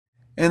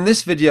In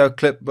this video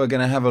clip, we're going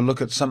to have a look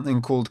at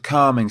something called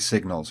calming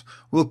signals.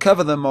 We'll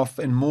cover them off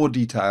in more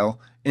detail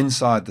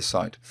inside the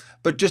site.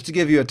 But just to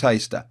give you a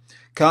taster,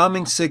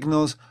 calming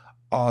signals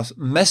are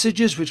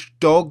messages which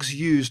dogs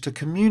use to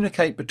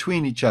communicate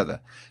between each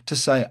other, to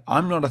say,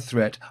 I'm not a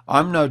threat,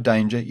 I'm no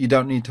danger, you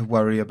don't need to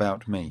worry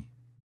about me.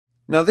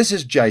 Now this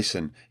is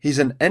Jason. He's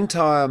an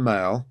entire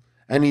male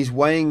and he's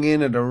weighing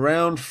in at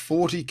around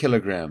 40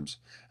 kilograms,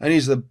 and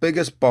he's the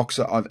biggest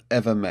boxer I've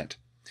ever met.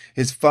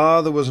 His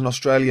father was an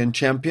Australian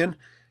champion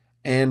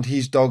and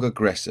he's dog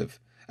aggressive,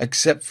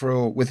 except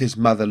for with his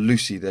mother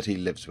Lucy that he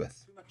lives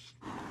with.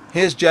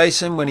 Here's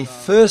Jason when he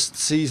first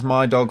sees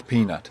my dog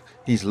Peanut.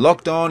 He's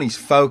locked on, he's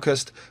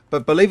focused,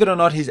 but believe it or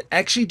not, he's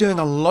actually doing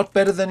a lot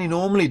better than he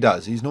normally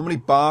does. He's normally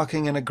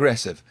barking and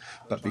aggressive,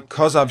 but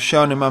because I've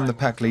shown him I'm the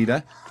pack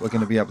leader, we're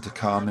going to be able to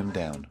calm him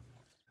down.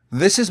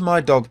 This is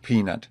my dog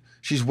Peanut.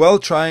 She's well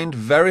trained,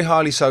 very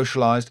highly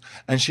socialized,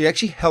 and she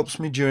actually helps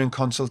me during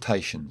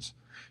consultations.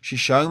 She's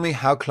showing me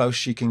how close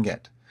she can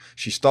get.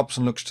 She stops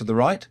and looks to the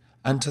right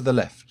and to the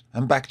left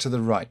and back to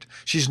the right.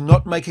 She's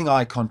not making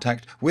eye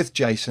contact with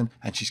Jason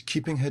and she's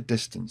keeping her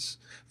distance.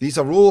 These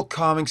are all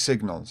calming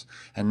signals,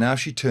 and now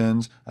she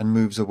turns and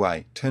moves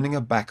away, turning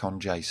her back on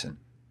Jason.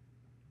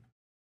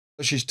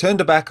 So she's turned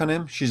her back on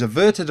him, she's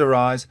averted her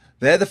eyes.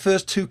 They're the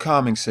first two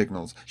calming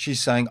signals.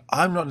 She's saying,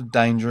 I'm not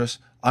dangerous,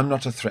 I'm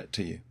not a threat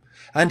to you.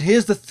 And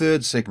here's the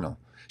third signal.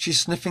 She's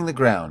sniffing the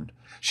ground.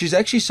 She's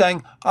actually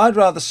saying, I'd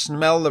rather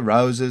smell the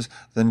roses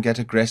than get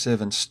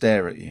aggressive and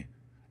stare at you.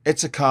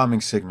 It's a calming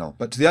signal,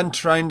 but to the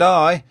untrained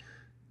eye,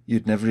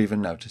 you'd never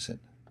even notice it.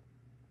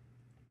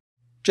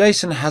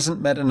 Jason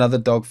hasn't met another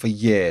dog for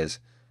years,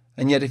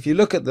 and yet if you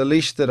look at the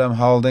leash that I'm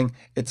holding,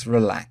 it's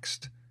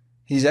relaxed.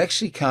 He's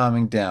actually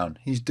calming down.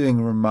 He's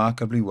doing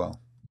remarkably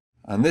well.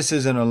 And this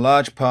is in a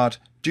large part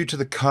due to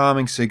the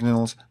calming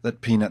signals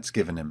that Peanut's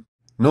given him.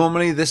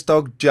 Normally this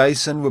dog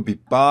Jason would be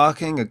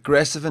barking,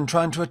 aggressive and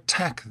trying to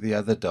attack the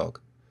other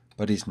dog,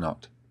 but he's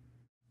not.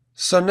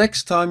 So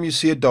next time you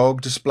see a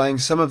dog displaying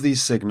some of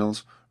these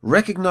signals,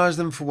 recognize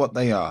them for what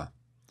they are.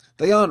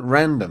 They aren't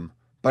random,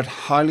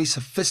 but highly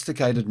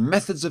sophisticated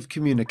methods of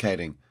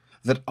communicating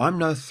that I'm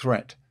no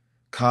threat,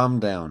 calm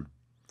down.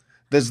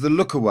 There's the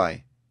look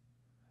away,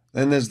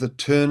 then there's the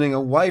turning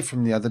away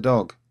from the other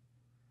dog,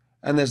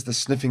 and there's the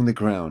sniffing the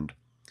ground.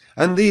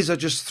 And these are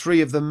just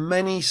three of the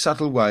many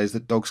subtle ways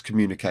that dogs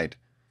communicate.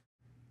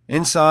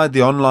 Inside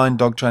the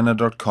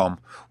onlinedogtrainer.com,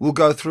 we'll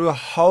go through a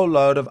whole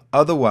load of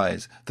other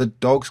ways that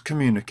dogs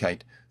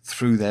communicate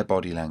through their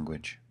body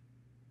language.